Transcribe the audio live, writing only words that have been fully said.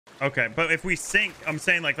Okay, but if we sink, I'm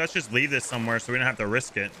saying like let's just leave this somewhere so we don't have to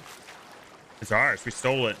risk it. It's ours. We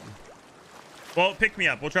stole it. Well, pick me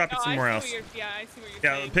up. We'll drop it somewhere else. Yeah, I see what you're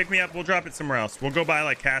Yeah, saying. pick me up. We'll drop it somewhere else. We'll go by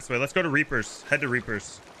like Castaway. Let's go to Reapers. Head to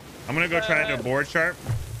Reapers. I'm gonna go try to board sharp.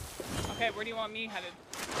 Okay, where do you want me headed?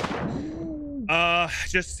 I'm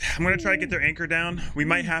gonna try to get their anchor down. We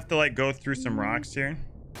might have to like go through some rocks here.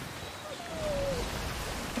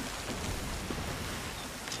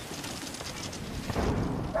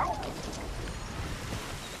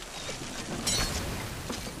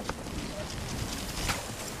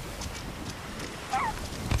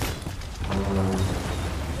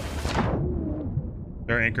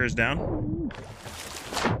 Their anchor is down.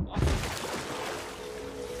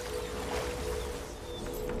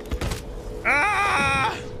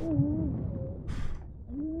 Ah!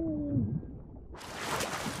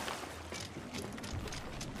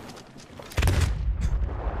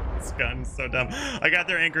 This gun's so dumb. I got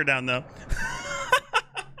their anchor down though.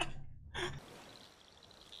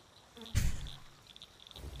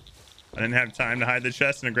 I didn't have time to hide the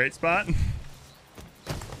chest in a great spot.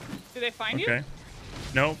 Did they find you? Okay.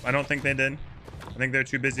 No, I don't think they did. I think they're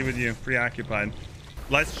too busy with you, preoccupied.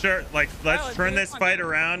 Let's turn this fight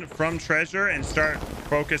around from treasure and start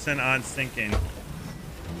focusing on sinking.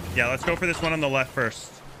 Yeah, let's go for this one on the left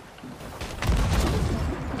first.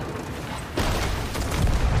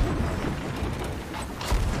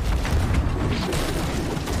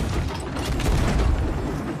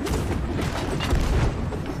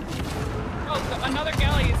 Oh, another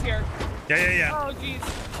galley is here. Yeah. Oh, jeez.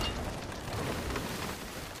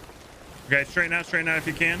 Okay, straighten out if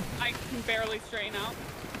you can. I can barely straighten out.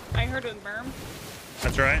 I heard a murm.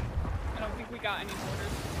 That's right. I don't think we got any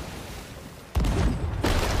orders.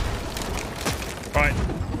 All right,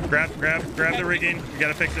 grab the rigging. We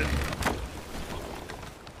gotta fix it.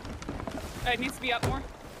 It needs to be up more.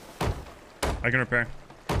 I can repair.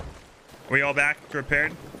 Are we all back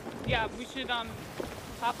repaired? Yeah, we should hop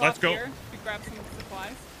Let's off go. here to grab some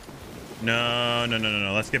supplies. No.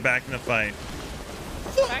 Let's get back in the fight.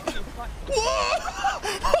 Back in the fight.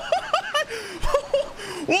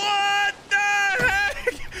 What the heck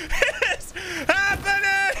is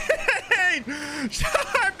happening?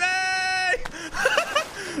 Sharpie!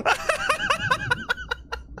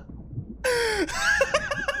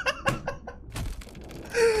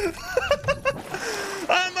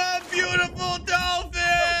 I'm a beautiful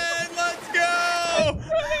dolphin! Let's go! It's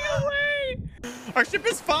running away! Our ship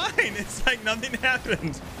is fine. It's like nothing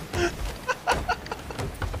happened. We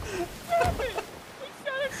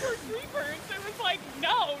shot it for Reapers. It was like,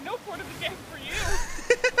 no port of the day for you.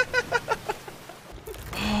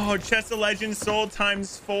 Oh, Chest of Legends sold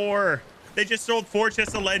 ×4. They just sold 4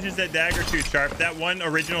 Chest of Legends at Daggertooth, Sharp. That one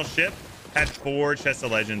original ship had 4 Chest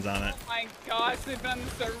of Legends on it. Oh my gosh, they've been on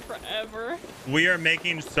the server forever. We are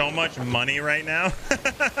making so much money right now.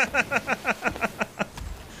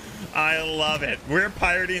 I love it. We're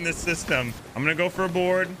pirating the system. I'm gonna go for a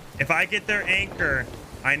board. If I get their anchor,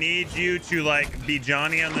 I need you to like be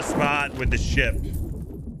Johnny on the spot with the ship.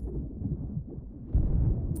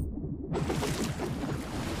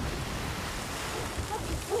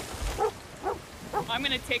 I'm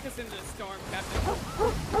gonna take us into the storm, Captain.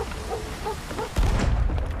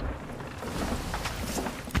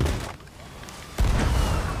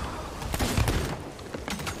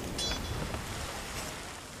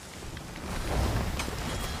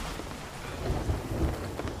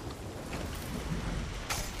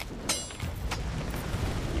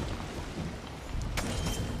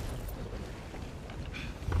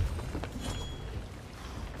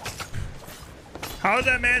 How is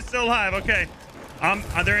that man still alive? Okay.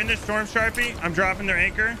 They're in the storm, Sharpie. I'm dropping their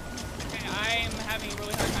anchor. Okay, I'm having a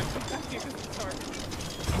really hard time keeping up here because it's dark.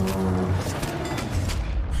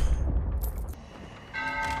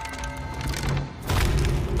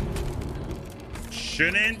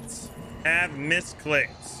 Shouldn't have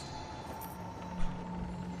misclicked.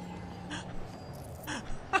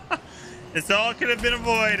 This all could have been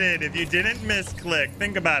avoided if you didn't misclick.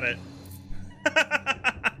 Think about it. I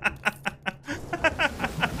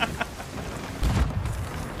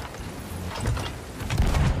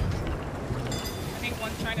think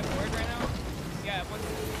one's trying to board right now. Yeah,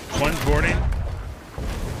 One's boarding.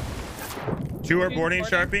 2 are boarding,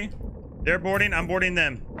 Sharpie. They're boarding. I'm boarding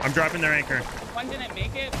them. I'm dropping their anchor. One didn't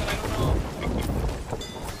make it, but I don't know.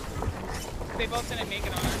 They both didn't make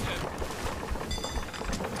it on our ship.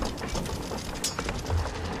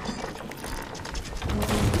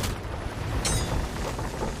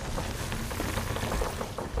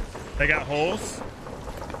 They got holes.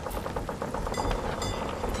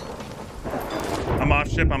 I'm off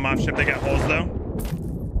ship. They got holes though.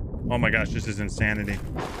 Oh my gosh, this is insanity.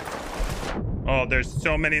 Oh, there's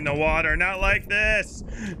so many in the water. Not like this.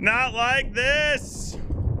 Not like this.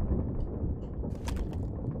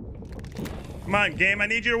 Come on, game. I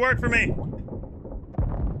need you to work for me.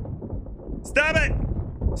 Stop it.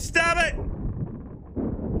 Stop it.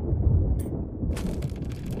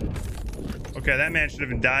 Okay, that man should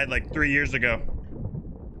have died like 3 years ago.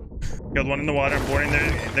 Killed one in the water. I'm boarding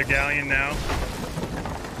their galleon now.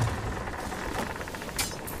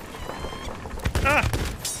 Ah!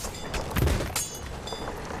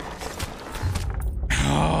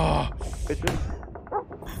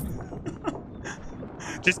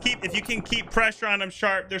 Just if you can keep pressure on them,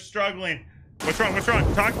 Sharp. They're struggling. What's wrong? What's wrong?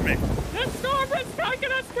 Talk to me. The storm is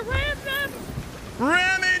taking us to ram them.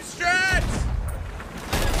 Ramming strats!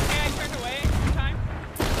 Okay, I turned away in time.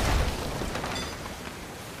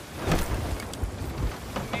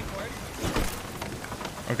 Okay, board.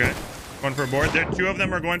 Okay. Going for a board. There, 2 of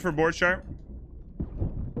them are going for board, Sharp.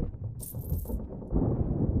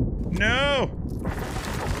 No!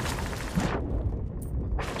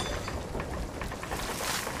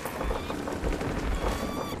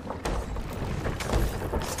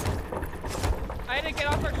 I had to get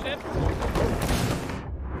off our ship.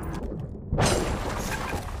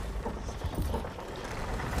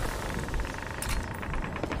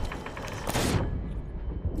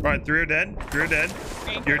 All right, 3 are dead. 3 are dead.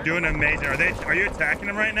 You're doing amazing. Are you attacking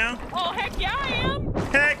them right now? Oh, heck yeah, I am.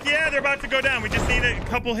 Heck yeah, they're about to go down. We just need a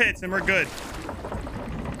couple hits and we're good.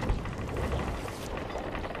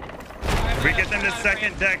 If we get them to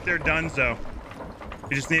second deck, they're donezo.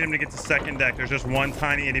 You just need them to get to second deck. There's just one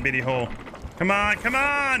tiny itty bitty hole. Come on, come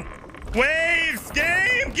on! Waves!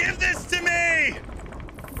 Game! Give this to me!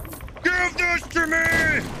 Give this to me!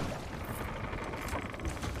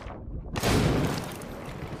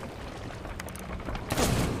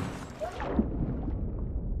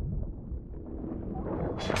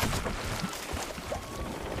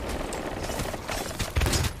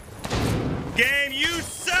 Game, you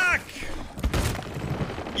suck!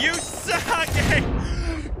 You suck!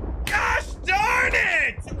 Gosh darn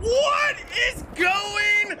it! What is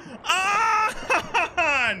going on?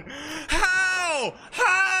 How?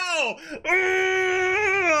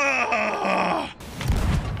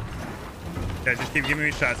 Yeah, just keep giving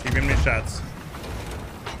me shots. Keep giving me shots.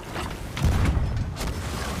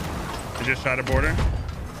 I just shot a border.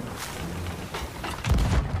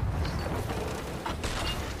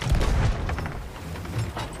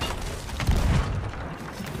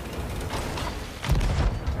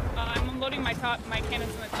 Loading my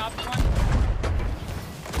cannons in the top one.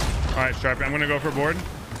 All right, Sharp. I'm gonna go for board. All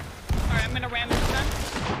right, I'm gonna ram this then.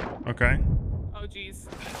 Okay. Oh geez.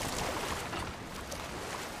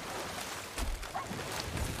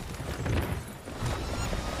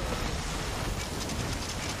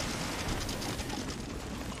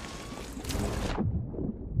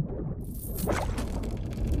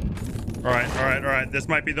 All right. This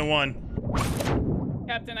might be the one.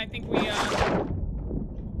 Captain, I think we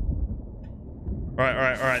All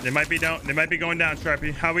right. They might be down. They might be going down,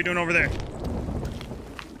 Sharpie. How are we doing over there?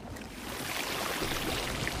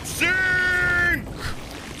 Sink!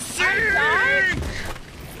 Sink!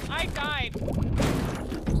 I died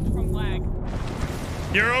from lag.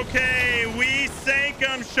 You're okay. We sank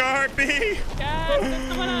them, Sharpie. Yeah, there's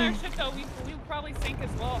someone on our ship though. We probably sink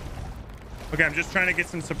as well. Okay, I'm just trying to get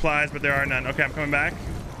some supplies, but there are none. Okay, I'm coming back.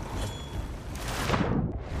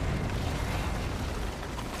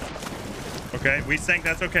 Okay, we sank.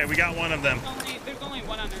 That's okay. We got one of them. There's only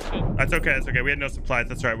one on their ship. That's okay. That's okay. We had no supplies.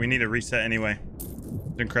 That's all right. We need a reset anyway.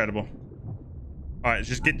 It's incredible. All right,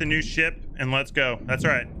 just get the new ship and let's go. That's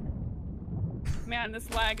all right. Man, this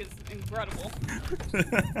lag is incredible.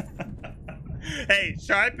 Hey,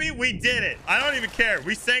 Sharpie, we did it. I don't even care.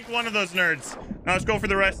 We sank one of those nerds. Now let's go for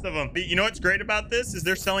the rest of them. But you know what's great about this is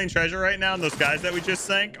they're selling treasure right now, and those guys that we just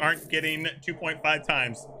sank aren't getting 2.5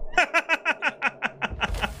 times.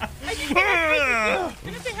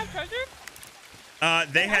 Didn't they have treasure?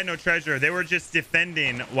 They had no treasure. They were just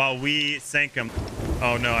defending while we sank them.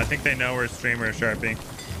 Oh no, I think they know we're a streamer, Sharpie.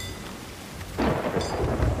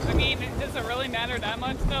 I mean, does it really matter that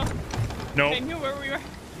much though? Nope. They knew where we were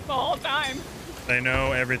the whole time. They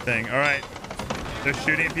know everything. All right. They're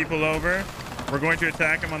shooting people over. We're going to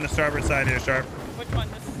attack them on the starboard side here, Sharp. Which one?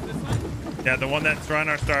 This one? Yeah, the one that's on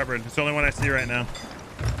our starboard. It's the only one I see right now. All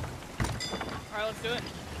right, let's do it.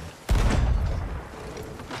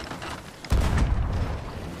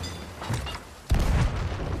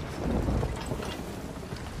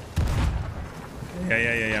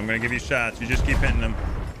 Yeah. I'm gonna give you shots. You just keep hitting them.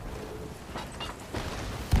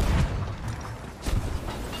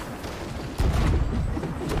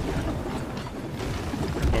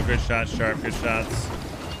 go. Good shots, Sharp. Good shots.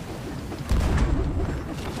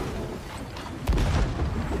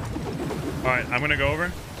 All right, I'm gonna go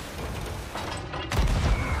over.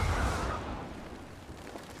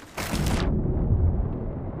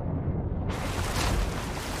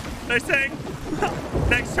 They sank.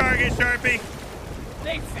 Next target, Sharpie.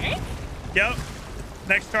 They sank? Yep.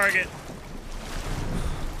 Next target.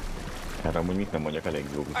 Hát amúgy mit nem mondjak, elég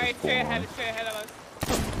jó Alright, straight ahead of us.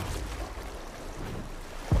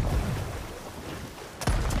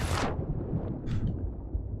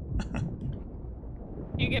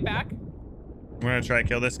 You get back? I'm gonna try to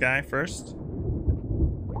kill this guy first.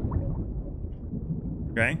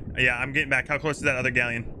 Okay. Yeah, I'm getting back. How close is that other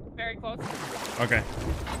galleon? Very close. Okay.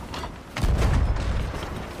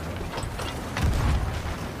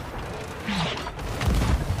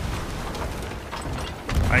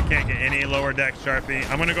 I can't get any lower deck, Sharpie.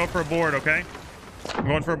 I'm gonna go for a board, okay? I'm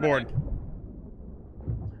going for a board.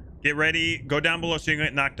 Get ready. Go down below so you can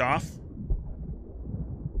get knocked off.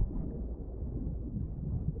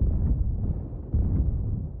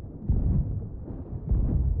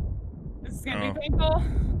 This is gonna be painful.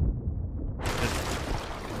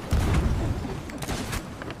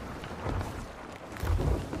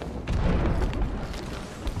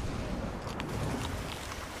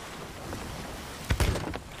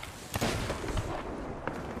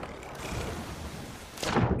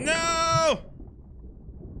 No!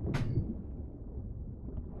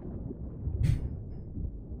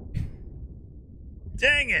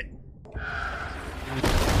 Dang it!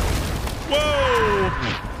 Whoa!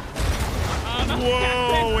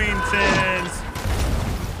 Whoa, intense!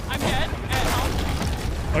 I'm dead at home.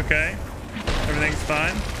 Okay. Everything's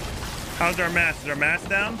fine. How's our mask? Is our mask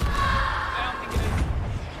down? I don't think it is.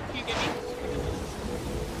 Can you get me?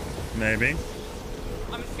 Maybe.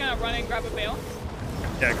 I'm just gonna run and grab a bale.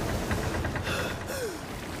 Yeah.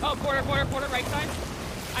 Oh, border, right side.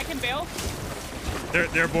 I can bail.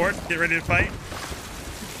 They're aboard. Get ready to fight.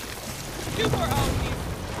 2 more. Oh,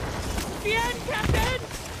 geez. The end, Captain!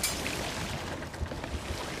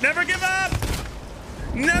 Never give up!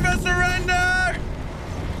 Never surrender!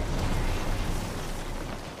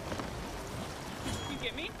 Can you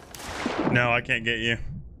get me? No, I can't get you.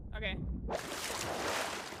 Okay.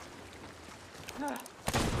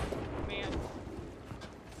 Man.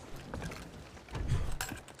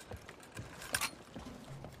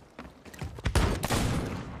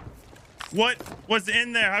 What was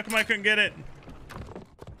in there? How come I couldn't get it?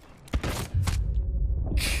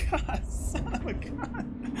 God, son of a gun.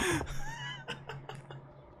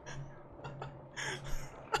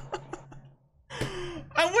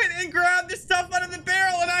 I went and grabbed the stuff out of the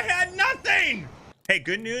barrel and I had nothing. Hey,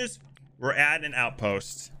 good news. We're at an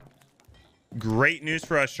outpost. Great news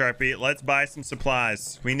for us, Sharpie. Let's buy some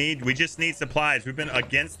supplies. We just need supplies. We've been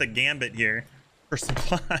against the gambit here for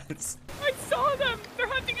supplies. I saw them. They're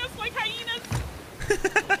hunting us like hyenas.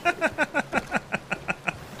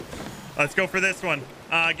 Let's go for this one.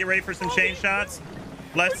 Get ready for some chain shots.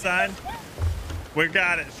 Left side. We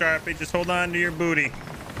got it, Sharpie. Just hold on to your booty.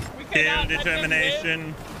 Damn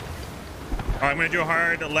determination. All right, I'm gonna do a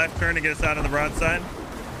hard left turn to get us out of the broadside. All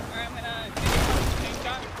right, I'm gonna do a chain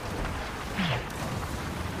shot.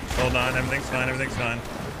 Hold on, everything's fine. Everything's fine.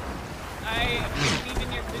 I believe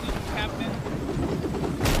in your vision, Captain.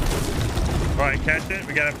 All right, catch it.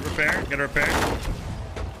 We gotta repair. Gotta repair.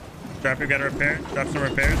 Sharpie, gotta repair. Drop some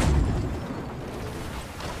repairs.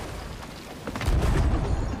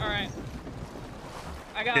 All right.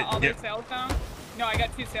 I got all their sails down. No, I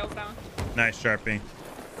got 2 sails down. Nice, Sharpie.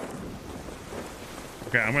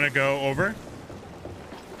 Okay, I'm gonna go over.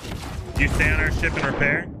 You stay on our ship and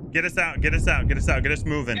repair. Get us out. Get us out. Get us out. Get us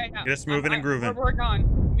moving. Yeah. Get us moving and grooving. We're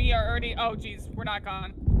gone. We are already. Oh, geez, we're not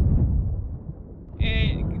gone.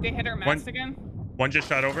 They hit our mast again. One just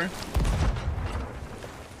shot over.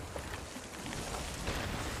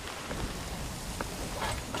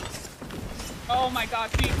 Oh my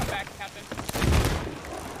gosh, we need to come back, Captain.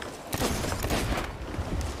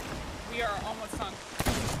 We are almost done.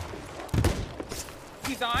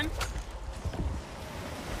 He's on.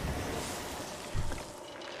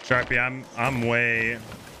 Sharpie, I'm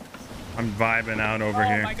vibing out over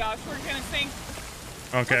here. Oh my gosh, we're gonna sink.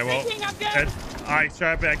 Okay, well, sinking, I'm dead. all right,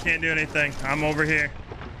 Sharpie, I can't do anything. I'm over here.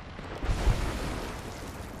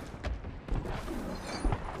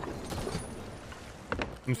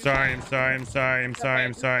 I'm sorry.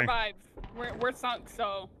 Survive. We're sunk,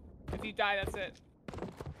 so if you die, that's it.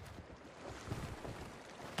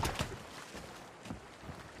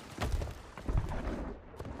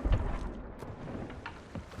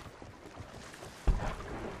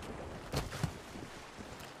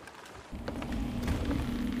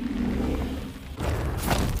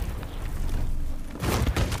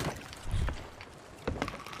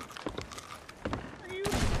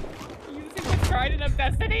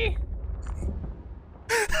 necessity?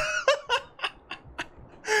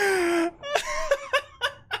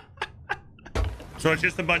 So it's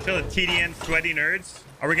just a bunch of TDM sweaty nerds.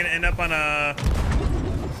 Are we gonna end up on a?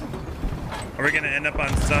 Are we gonna end up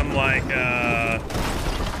on some like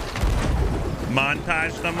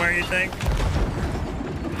montage somewhere? You think?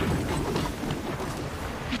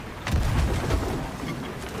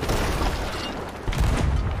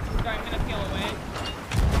 Sorry, I'm gonna peel away.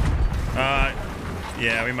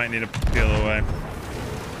 Yeah, we might need to peel away.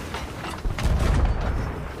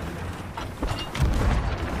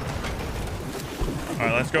 All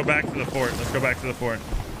right, let's go back to the fort. Let's go back to the fort.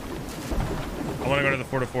 I want to go to the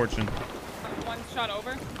Fort of Fortune. One shot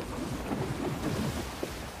over.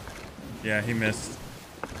 Yeah, he missed.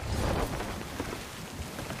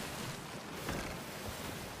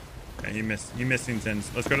 Okay, he missed. He missing tins.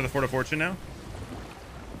 Let's go to the Fort of Fortune now.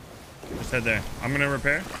 Just head there. I'm gonna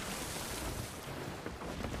repair.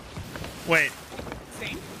 Wait.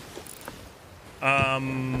 Same.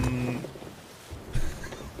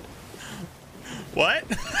 What?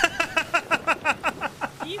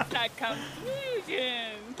 He's that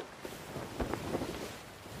confusion.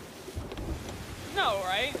 No,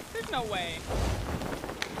 right? There's no way.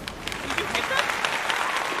 Did you hit them?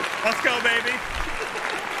 Let's go, baby.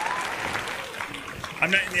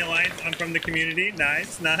 I'm not in the alliance. I'm from the community.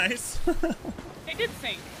 Nice, nice. They did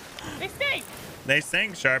sink. They sank. They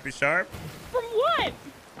sank, Sharpie Sharp. From what?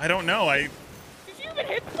 I don't know. Did you even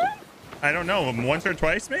hit them? I don't know. Once or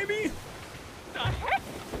twice, maybe? The heck?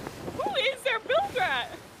 Who is their build rat?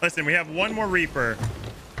 Listen, we have one more Reaper.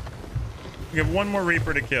 We have one more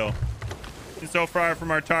Reaper to kill. So far from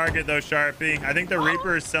our target, though, Sharpie. I think the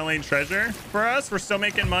Reaper is selling treasure for us. We're still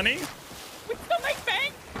making money. We still make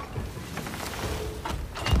bank?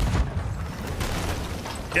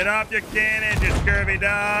 Get off your cannon, you scurvy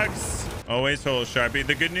dogs. Always hold, Sharpie.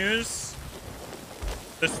 The good news,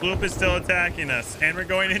 the sloop is still attacking us, and we're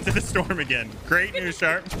going into the storm again. Great news,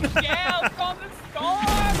 Sharp. Yeah, let's go on the storm.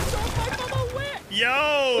 Don't fight for the win.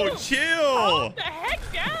 Yo, chill. Calm the heck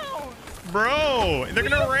down. Bro, they're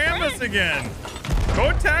going to ram us again.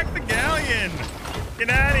 Go attack the galleon. Get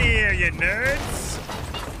out of here, you nerds.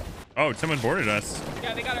 Oh, someone boarded us.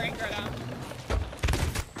 Yeah, they got our anchor down.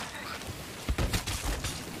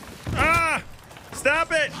 Ah!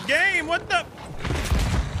 Stop it! Game! What the?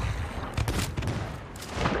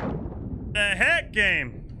 The heck,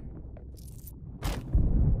 game?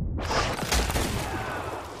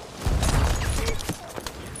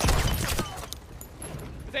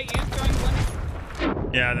 Is that you throwing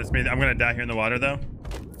one? Yeah, that's me. I'm gonna die here in the water, though.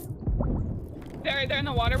 They're in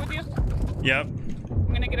the water with you? Yep.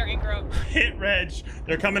 I'm gonna get our anchor up. Hit reg.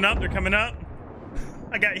 They're coming up. They're coming up.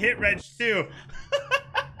 I got hit reg too.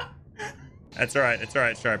 That's all right. It's all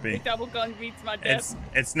right, Sharpie. Double gun beats my death.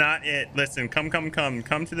 It's not it. Listen, come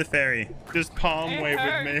to the ferry. Just palm wave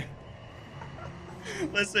with me.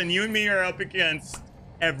 Listen, you and me are up against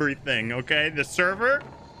everything, okay? The server,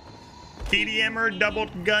 TDMer, double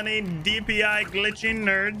gunning, DPI glitching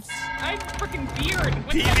nerds. I have a freaking beard.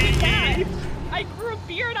 What's PvE. up with that? I grew a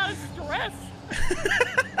beard out of stress.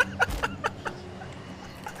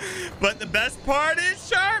 But the best part is,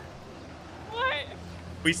 Sharp, What?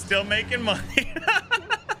 we still making money.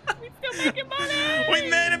 We still making money. We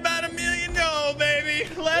made about $1 million, baby.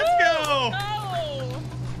 Let's go. No.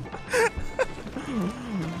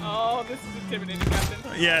 Oh, this is intimidating, Captain.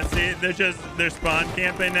 Yeah, see, they're spawn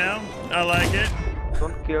camping now. I like it.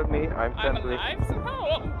 Don't kill me, I'm I'm friendly. alive somehow?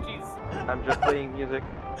 Oh, jeez. I'm just playing music.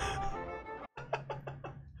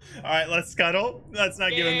 All right, let's scuttle. Let's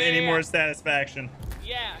not give him any more satisfaction.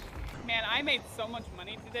 Yeah. Man, I made so much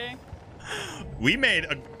money today. We made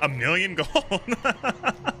a million gold.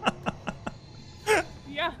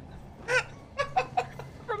 Yeah.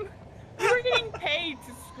 We were getting paid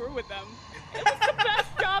to screw with them. It was the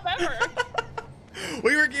best job ever.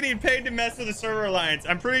 We were getting paid to mess with the server alliance.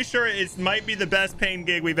 I'm pretty sure it might be the best paying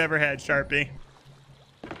gig we've ever had, Sharpie.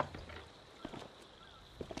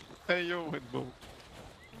 Hey, yo, Hitbo.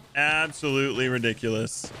 Absolutely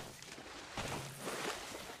ridiculous.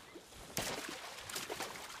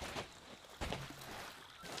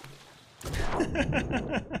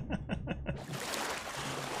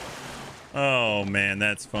 Oh man,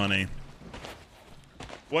 that's funny.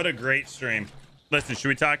 What a great stream. Listen, should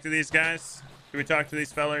we talk to these guys? Should we talk to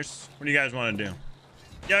these fellers? What do you guys want to do?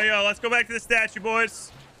 Yo, let's go back to the statue,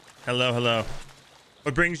 boys. Hello, hello.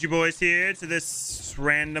 What brings you boys here to this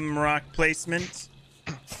random rock placement?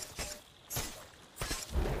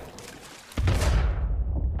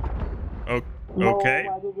 Okay.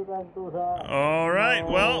 All right,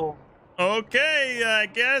 well, Okay, I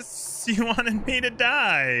guess you wanted me to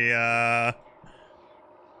die.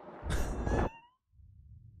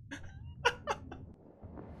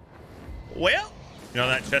 Well, you know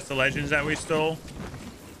that chest of legends that we stole?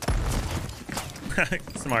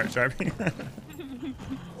 Smart, Sharpie.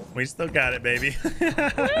 We still got it, baby. Woo!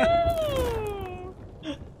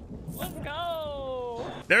 Let's go.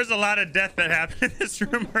 There's a lot of death that happened in this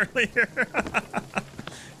room earlier.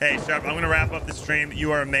 Hey, Sharp, I'm going to wrap up the stream.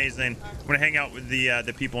 You are amazing. I'm going to hang out with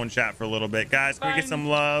the people in chat for a little bit. Guys, can we get some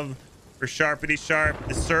love for Sharpity Sharp,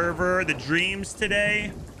 the server, the dreams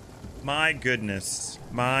today? My goodness.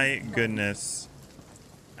 My goodness.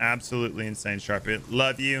 Absolutely insane, Sharpie.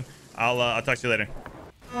 Love you. I'll talk to you later.